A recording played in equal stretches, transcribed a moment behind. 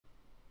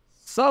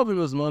Salve,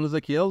 meus manos,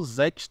 aqui é o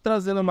Zatch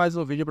trazendo mais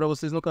um vídeo pra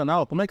vocês no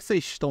canal. Como é que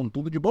vocês estão?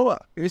 Tudo de boa?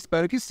 Eu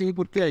espero que sim,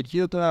 porque aqui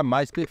eu tô na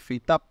mais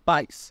perfeita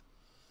paz.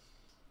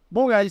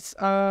 Bom, guys,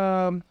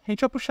 a gente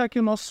vai puxar aqui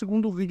o nosso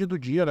segundo vídeo do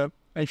dia, né?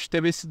 A gente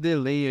teve esse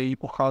delay aí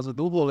por causa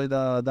do rolê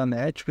da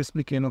net, que eu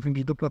expliquei no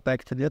vídeo do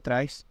Protect ali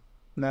atrás,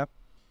 né?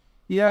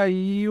 E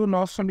aí o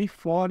nosso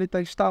Mifone tá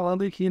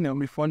instalando aqui, né? O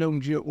Mifone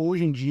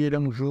hoje em dia, ele é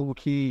um jogo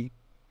que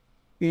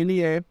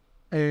ele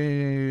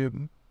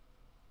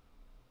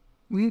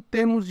em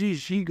termos de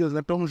gigas,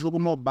 né, para um jogo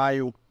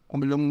mobile,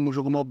 como ele é um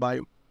jogo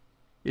mobile,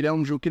 ele é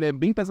um jogo que ele é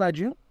bem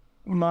pesadinho,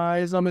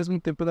 mas ao mesmo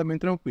tempo ele é bem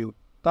tranquilo,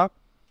 tá?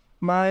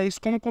 Mas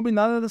como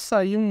combinado era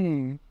sair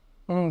um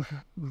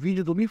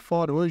vídeo do Me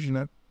Fora hoje,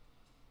 né?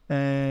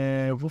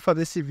 Eu vou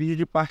fazer esse vídeo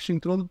de parte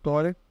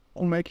introdutória,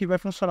 como é que vai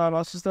funcionar a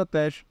nossa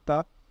estratégia,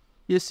 tá?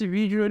 E esse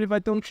vídeo ele vai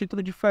ter um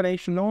título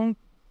diferente, não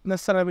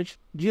necessariamente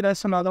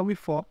direcionado ao Me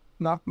For,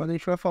 tá? Mas a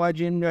gente vai falar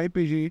de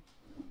MMORPG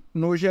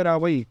no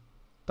geral aí,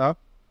 tá?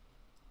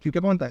 O que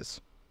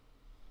acontece?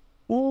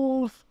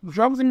 Os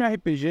jogos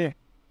MMORPG,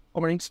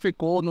 como a gente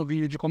explicou no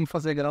vídeo de como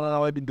fazer grana na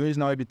Web2 e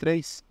na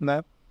Web3,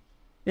 né?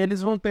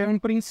 Eles vão ter um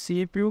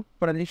princípio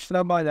para a gente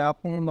trabalhar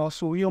com o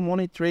nosso Real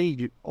Money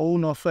Trade, ou o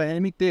nosso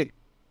RMT,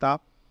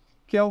 tá?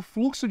 Que é o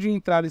fluxo de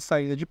entrada e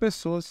saída de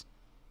pessoas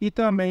e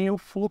também o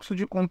fluxo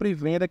de compra e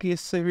venda que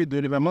esse servidor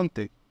ele vai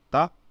manter,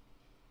 tá?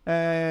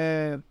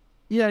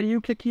 E aí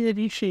o que a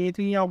gente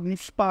entra em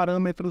alguns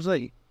parâmetros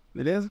aí,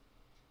 beleza?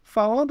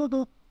 Falando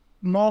do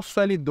nosso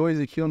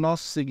L2 aqui, o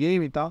nosso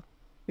segue, tá?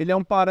 Ele é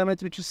um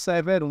parâmetro de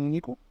server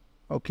único,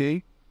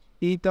 ok?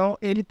 Então,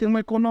 ele tem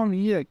uma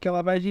economia que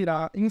ela vai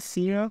girar em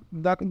cima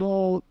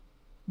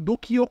do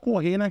que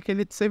ocorrer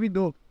naquele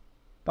servidor,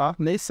 tá?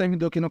 Nesse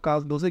servidor aqui, no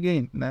caso do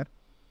segue, né?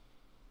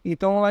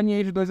 Então, o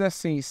Lineage 2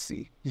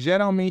 Essence,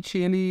 geralmente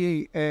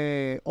ele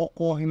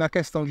ocorre na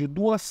questão de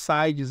duas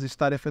sides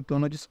estarem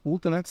efetuando a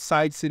disputa, né?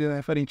 Side seria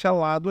referente ao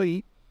lado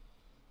aí.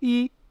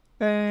 E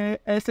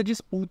essa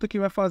disputa que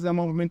vai fazer a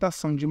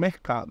movimentação de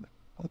mercado,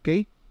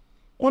 ok?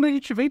 Quando a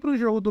gente vem para o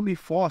jogo do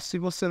MIFOR, se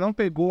você não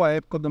pegou a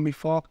época do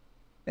MIFOR,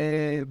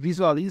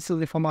 visualize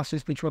essas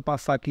informações que a gente vai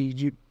passar aqui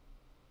de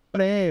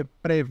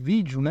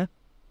pré-vídeo, né?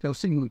 Que é o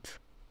seguinte.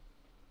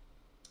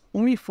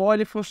 O MIFOR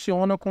ele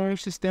funciona com um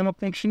sistema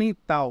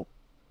continental,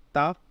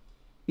 tá?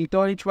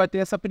 Então a gente vai ter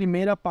essa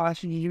primeira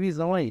parte de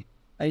divisão aí.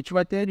 A gente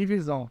vai ter a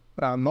divisão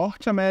para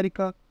Norte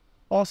América,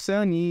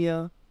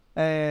 Oceania,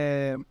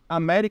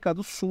 América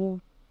do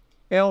Sul,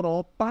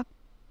 Europa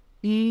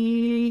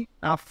e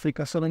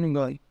África, se eu não me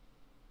engano.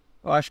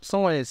 Eu acho que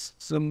são esses.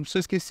 Se eu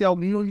esqueci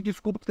algum,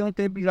 desculpa que tem um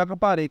tempo já que eu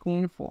parei com o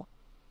uniforme.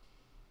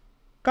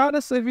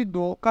 Cada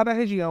servidor, cada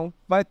região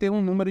vai ter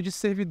um número de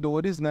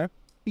servidores, né?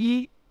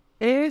 E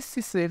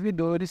esses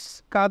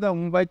servidores, cada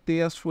um vai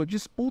ter a sua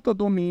disputa,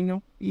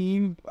 domínio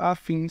e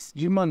afins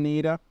de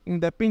maneira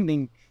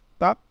independente,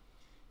 tá?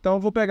 Então eu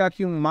vou pegar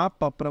aqui um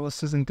mapa para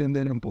vocês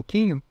entenderem um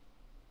pouquinho.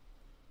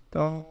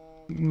 Então,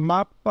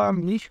 mapa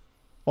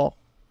MIFOR.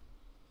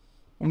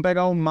 Vamos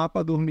pegar o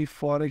mapa do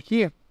MIFOR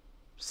aqui, pra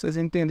vocês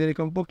entenderem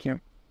aqui um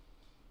pouquinho.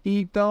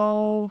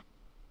 Então,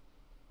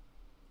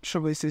 deixa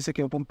eu ver se esse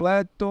aqui é o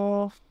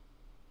completo.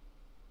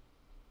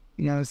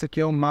 Não, esse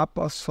aqui é o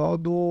mapa só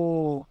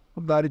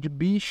da área de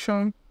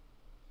Bicham.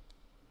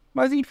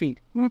 Mas enfim,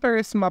 vamos pegar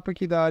esse mapa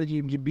aqui da área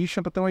de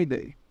Bicham para ter uma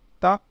ideia,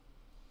 tá?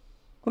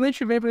 Quando a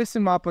gente vem para esse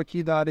mapa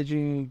aqui da área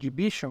de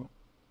Bicham,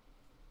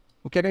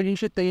 o que a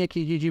gente tem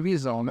aqui de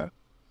divisão, né?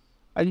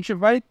 A gente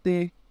vai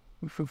ter...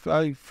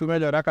 Fui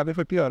melhorar, acabei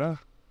foi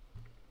piorar.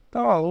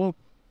 Tá maluco.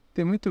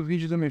 Tem muito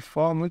vídeo do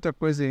MIFOR, muita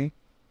coisa aí.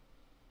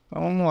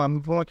 Então vamos lá,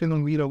 vamos aqui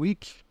no Wheel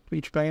Week, pra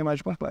gente pegar a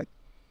imagem completa.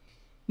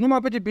 No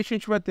mapa de bicho a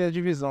gente vai ter a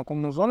divisão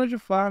como zonas de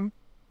farm,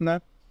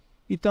 né?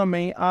 E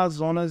também as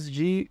zonas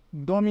de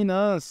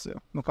dominância,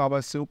 no qual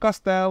vai ser o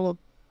castelo,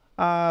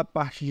 a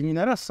parte de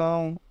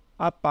mineração,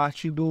 a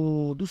parte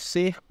do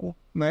cerco,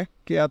 né?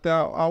 Que é até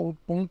o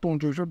ponto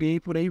onde eu joguei,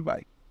 por aí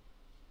vai.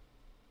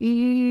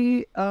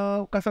 E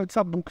o castelo de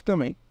Sabuque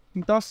também.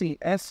 Então, assim,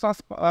 essas são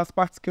as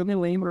partes que eu me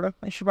lembro, né?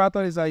 A gente vai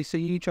atualizar isso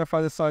aí, a gente vai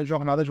fazer essa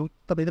jornada junto,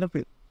 tá bem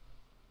tranquilo.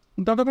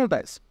 Então, o que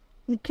acontece?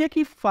 O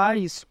que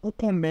faz o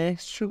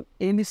comércio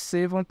ele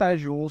ser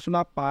vantajoso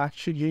na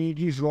parte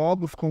de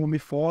jogos como o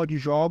MIFOR, de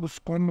jogos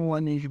como o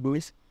Lineage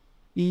 2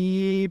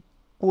 e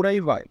por aí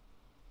vai?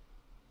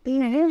 O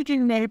mundo de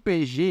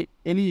RPG,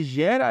 ele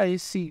gera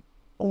esse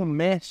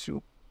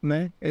comércio,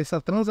 né?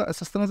 Essas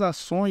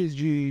transações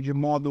de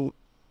modo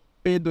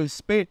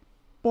P2P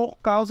por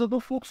causa do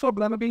fluxo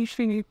sobrando bem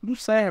infinito do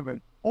server.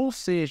 Ou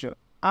seja,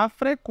 a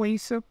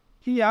frequência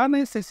que há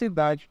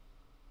necessidade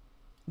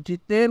de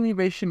ter um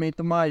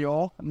investimento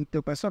maior no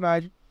teu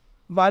personagem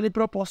vai lhe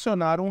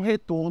proporcionar um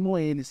retorno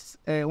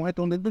um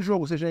retorno dentro do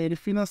jogo, seja ele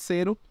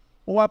financeiro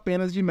ou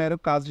apenas de mero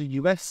caso de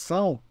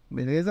diversão,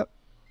 beleza?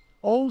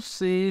 Ou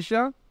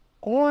seja,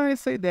 com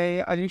essa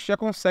ideia a gente já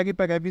consegue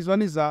pegar e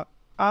visualizar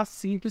a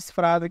simples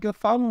frase que eu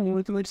falo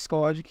muito no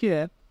Discord, que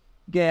é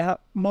guerra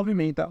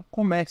movimenta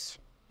comércio.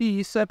 E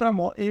isso é para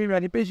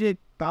MMORPG,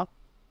 tá?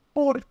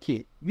 Por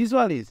quê?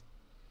 Visualize,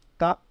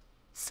 tá?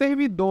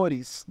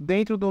 servidores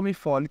dentro do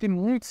Mi4, tem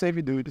muitos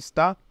servidores,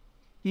 tá?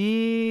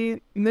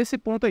 E nesse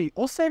ponto aí,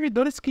 os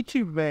servidores que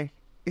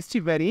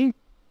estiverem em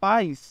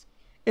paz,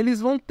 eles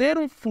vão ter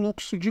um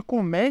fluxo de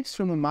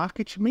comércio no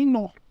marketing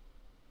menor,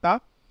 tá?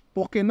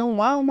 Porque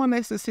não há uma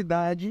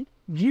necessidade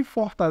de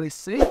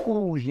fortalecer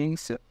com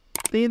urgência,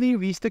 tendo em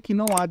vista que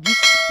não há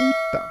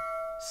disputa,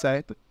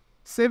 certo?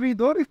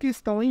 Servidores que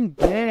estão em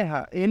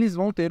guerra, eles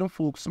vão ter um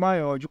fluxo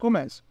maior de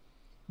comércio.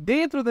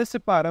 Dentro desse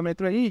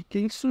parâmetro aí,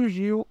 quem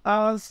surgiu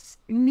as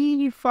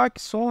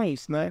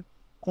mini-facções, né?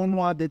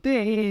 Como a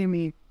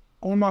DTM,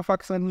 como a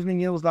facção dos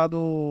meninos lá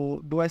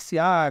do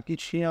SA, que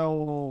tinha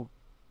o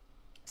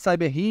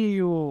Cyber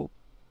Rio,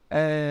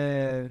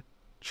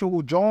 tinha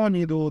o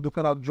Johnny, do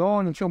canal do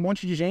Johnny, tinha um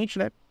monte de gente,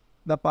 né?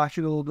 Da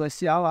parte do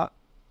SA lá,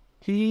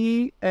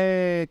 que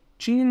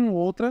tinha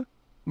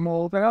uma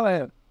outra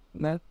galera,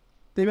 né?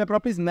 Teve a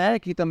própria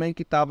Snack também,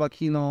 que estava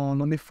aqui no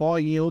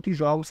Mi4 e em outros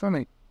jogos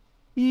também.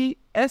 E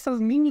essas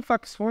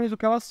mini-facções, o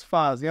que elas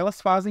fazem? Elas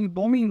fazem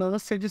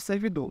dominância de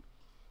servidor.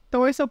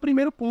 Então esse é o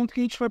primeiro ponto que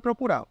a gente vai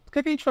procurar. O que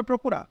é que a gente vai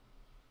procurar?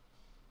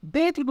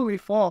 Dentro do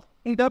Mi4,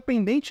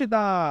 independente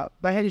da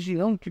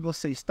região que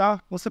você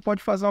está, você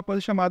pode fazer uma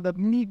coisa chamada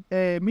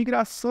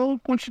migração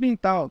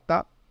continental,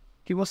 tá?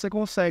 Que você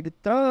consegue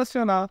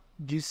transacionar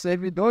de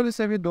servidor em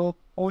servidor,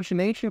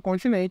 continente em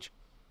continente,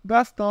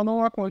 gastando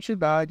uma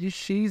quantidade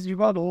X de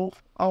valor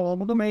ao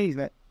longo do mês,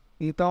 né?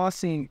 Então,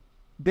 assim,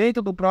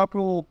 dentro do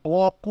próprio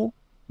bloco,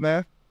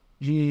 né,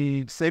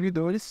 de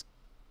servidores,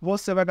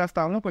 você vai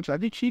gastar uma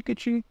quantidade de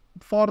ticket,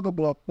 fora do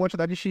bloco,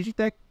 quantidade X de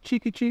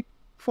ticket,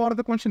 fora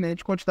do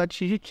continente, quantidade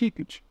X de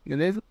ticket,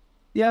 beleza?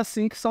 E é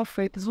assim que são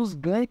feitos os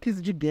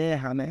ganks de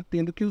guerra, né?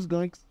 Tendo que os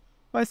ganks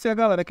vai ser a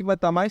galera que vai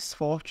estar mais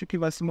forte, que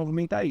vai se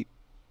movimentar aí.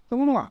 Então,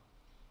 vamos lá.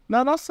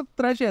 Na nossa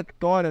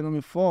trajetória no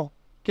Mi4, o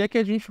que é que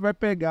a gente vai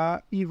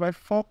pegar e vai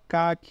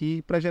focar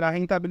aqui para gerar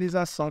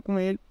rentabilização com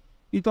ele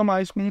e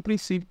tomar isso como um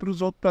princípio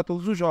para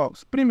todos os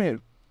jogos?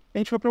 Primeiro, a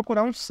gente vai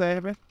procurar um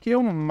server que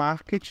o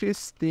market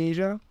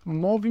esteja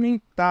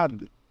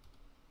movimentado.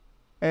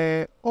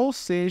 Ou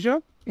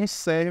seja, um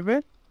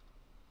server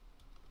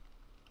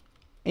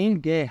em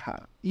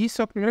guerra.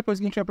 Isso é a primeira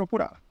coisa que a gente vai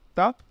procurar,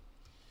 tá?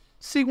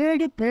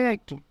 Segundo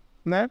ponto,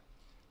 né?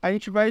 A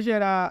gente vai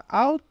gerar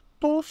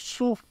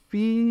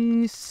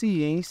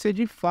autossuficiência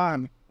de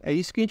farm. É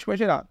isso que a gente vai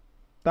gerar,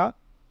 tá?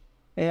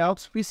 É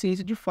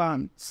autossuficiência de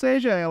farm.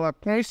 Seja ela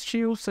com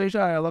steel,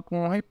 seja ela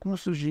com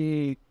recursos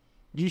de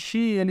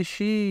X,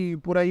 NX,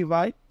 por aí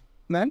vai,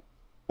 né?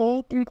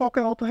 Ou com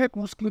qualquer outro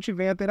recurso que a gente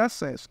venha a ter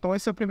acesso. Então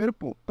esse é o primeiro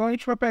ponto. Então a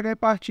gente vai pegar e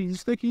partir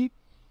disso daqui,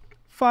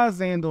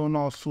 fazendo o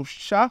nosso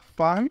char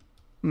farm,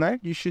 né?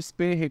 De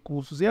XP,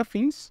 recursos e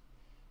afins,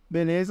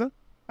 beleza?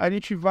 A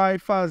gente vai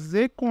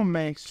fazer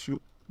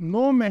comércio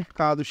no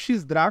mercado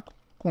X-Draco,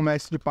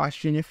 comércio de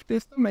parte de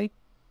NFTs também,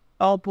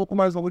 a um pouco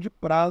mais longo de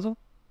prazo,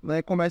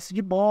 né? Comércio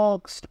de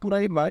box, por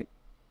aí vai.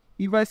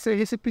 E vai ser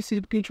esse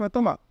princípio que a gente vai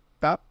tomar,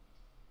 tá?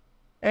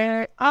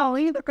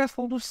 Além da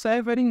questão do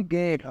server em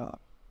guerra,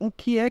 o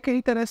que é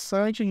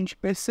interessante a gente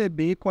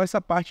perceber com essa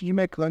parte de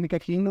mecânica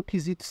aqui no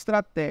quesito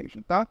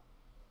estratégia, tá?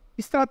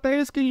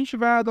 Estratégias que a gente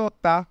vai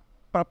adotar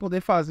para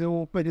poder fazer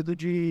o período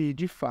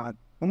de farm.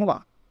 Vamos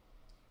lá.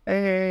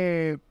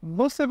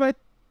 Você vai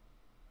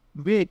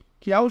ver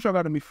que ao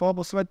jogar no Mi4,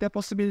 você vai ter a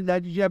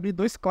possibilidade de abrir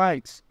 2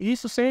 clients.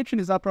 Isso sem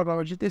utilizar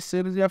programa de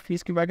terceiros e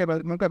afins que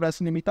não quebrar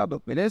esse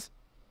limitador, beleza?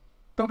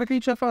 Então o que a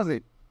gente vai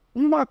fazer?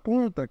 Uma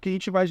conta que a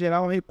gente vai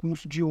gerar um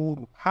recurso de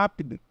ouro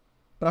rápido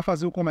para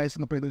fazer o comércio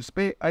no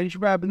P2P, a gente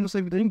vai abrir no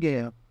servidor em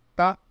guerra,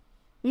 tá?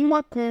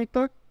 Uma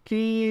conta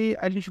que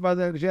a gente vai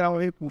gerar um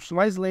recurso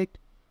mais lento,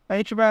 a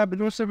gente vai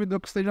abrir um servidor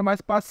que esteja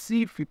mais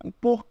pacífico.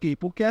 Por quê?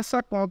 Porque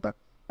essa conta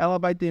ela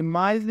vai ter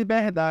mais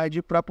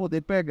liberdade para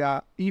poder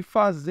pegar e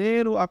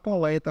fazer a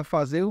coleta,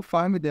 fazer o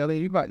farm dela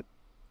e vai.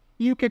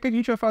 E o que a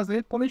gente vai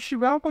fazer? Quando a gente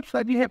tiver uma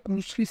quantidade de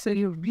recursos que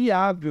seria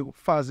viável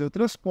fazer o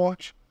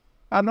transporte,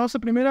 a nossa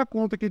primeira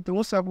conta que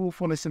trouxe o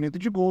fornecimento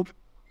de gold,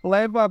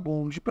 leva a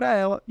gold para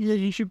ela e a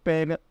gente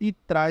pega e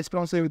traz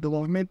para um servidor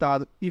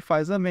movimentado e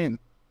faz a venda.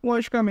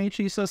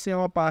 Logicamente, isso assim é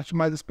uma parte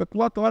mais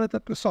especulatória, tá,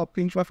 pessoal?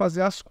 Porque a gente vai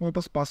fazer as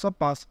contas passo a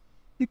passo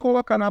e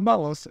colocar na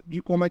balança de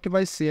como é que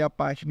vai ser a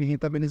parte de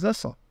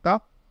rentabilização,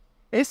 tá?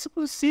 Esse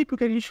princípio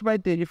que a gente vai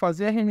ter de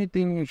fazer RMT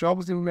em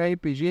jogos de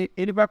RPG,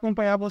 ele vai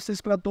acompanhar vocês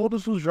para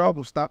todos os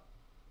jogos, tá?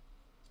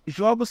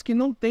 Jogos que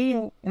não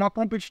tenham uma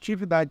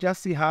competitividade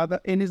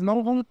acirrada, eles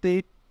não vão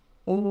ter,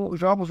 ou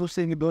jogos dos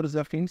servidores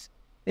afins,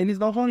 eles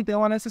não vão ter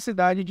uma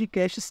necessidade de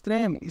cache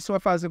extremo. Isso vai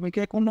fazer com que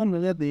a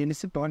economia deles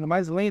se torne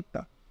mais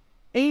lenta.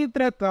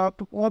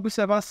 Entretanto, uma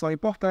observação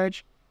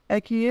importante é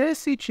que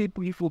esse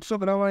tipo de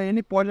fluxograma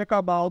ele pode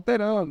acabar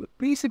alterando,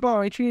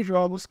 principalmente em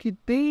jogos que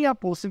têm a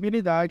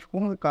possibilidade,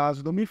 como no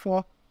caso do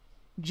Mi4,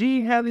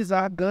 de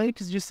realizar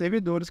ganks de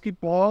servidores que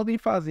podem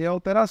fazer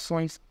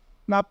alterações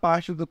na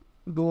parte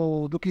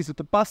do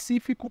quesito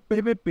pacífico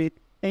PVP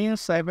em um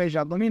server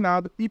já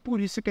dominado, e por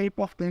isso que é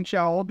importante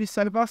a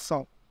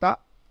observação, tá?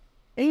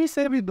 Em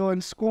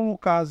servidores como o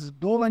caso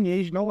do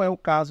Lineage, não é o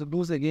caso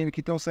do Z-Game,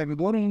 que tem um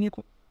servidor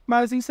único,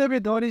 Mas em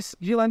servidores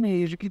de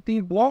Lineage que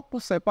tem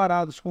blocos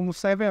separados, como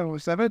server 1 e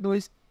server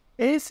 2,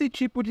 esse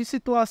tipo de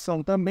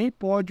situação também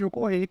pode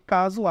ocorrer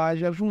caso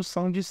haja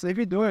junção de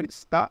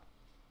servidores, tá?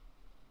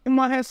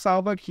 Uma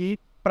ressalva aqui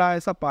para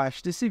essa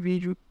parte desse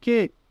vídeo,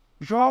 que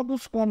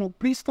jogos como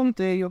Priston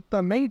Tale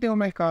também tem um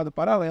mercado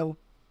paralelo,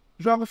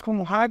 jogos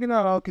como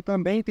Ragnarok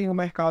também tem um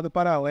mercado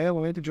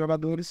paralelo entre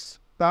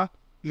jogadores, tá?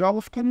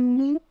 Jogos como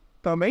Mu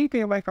também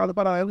tem um mercado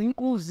paralelo,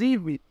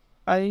 inclusive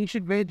a gente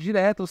vê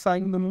direto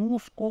saindo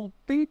Mus com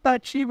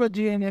tentativa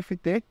de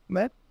NFT,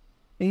 né?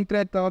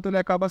 Entretanto, ele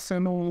acaba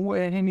sendo um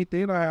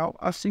RNT na real,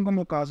 assim como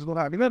o caso do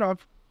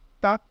Ragnarok,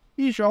 tá?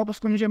 E jogos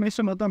que a gente já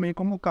mencionou também,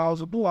 como o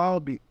caso do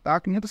Albi, tá?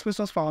 Que muitas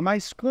pessoas falam,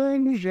 mas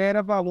como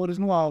gera valores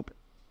no Albi?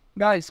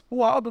 Guys,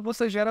 o Albi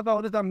você gera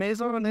valores da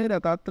mesma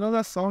maneira, tá?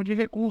 Transação de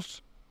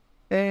recursos.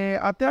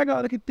 Até a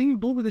galera que tem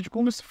dúvida de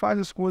como se faz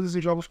as coisas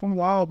em jogos como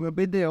o Albi, o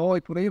BDO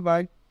e por aí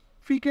vai,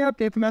 fiquem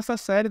atentos nessa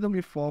série do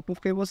Unifor,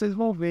 porque vocês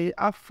vão ver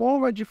a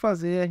forma de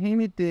fazer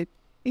RMT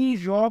em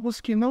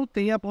jogos que não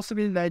tem a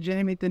possibilidade de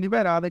RMT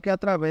liberada, que é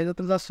através das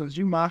transações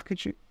de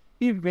marketing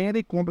e venda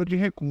e compra de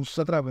recursos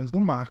através do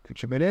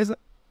marketing, beleza?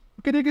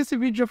 Eu queria que esse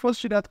vídeo já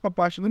fosse direto para a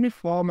parte do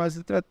Unifor, mas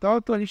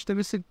entretanto a gente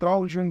teve esse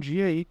troll de um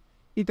dia aí,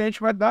 então a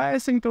gente vai dar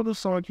essa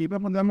introdução aqui para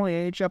poder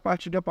amanhã a gente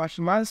partir da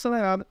parte mais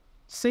acelerada,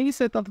 sem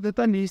ser tanto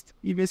detalhista,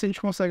 e ver se a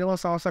gente consegue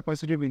lançar uma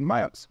sequência de vídeos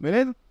maiores,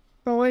 beleza?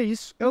 Então é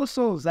isso, eu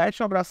sou o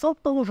Zatch, um abração,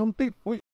 tamo junto e fui!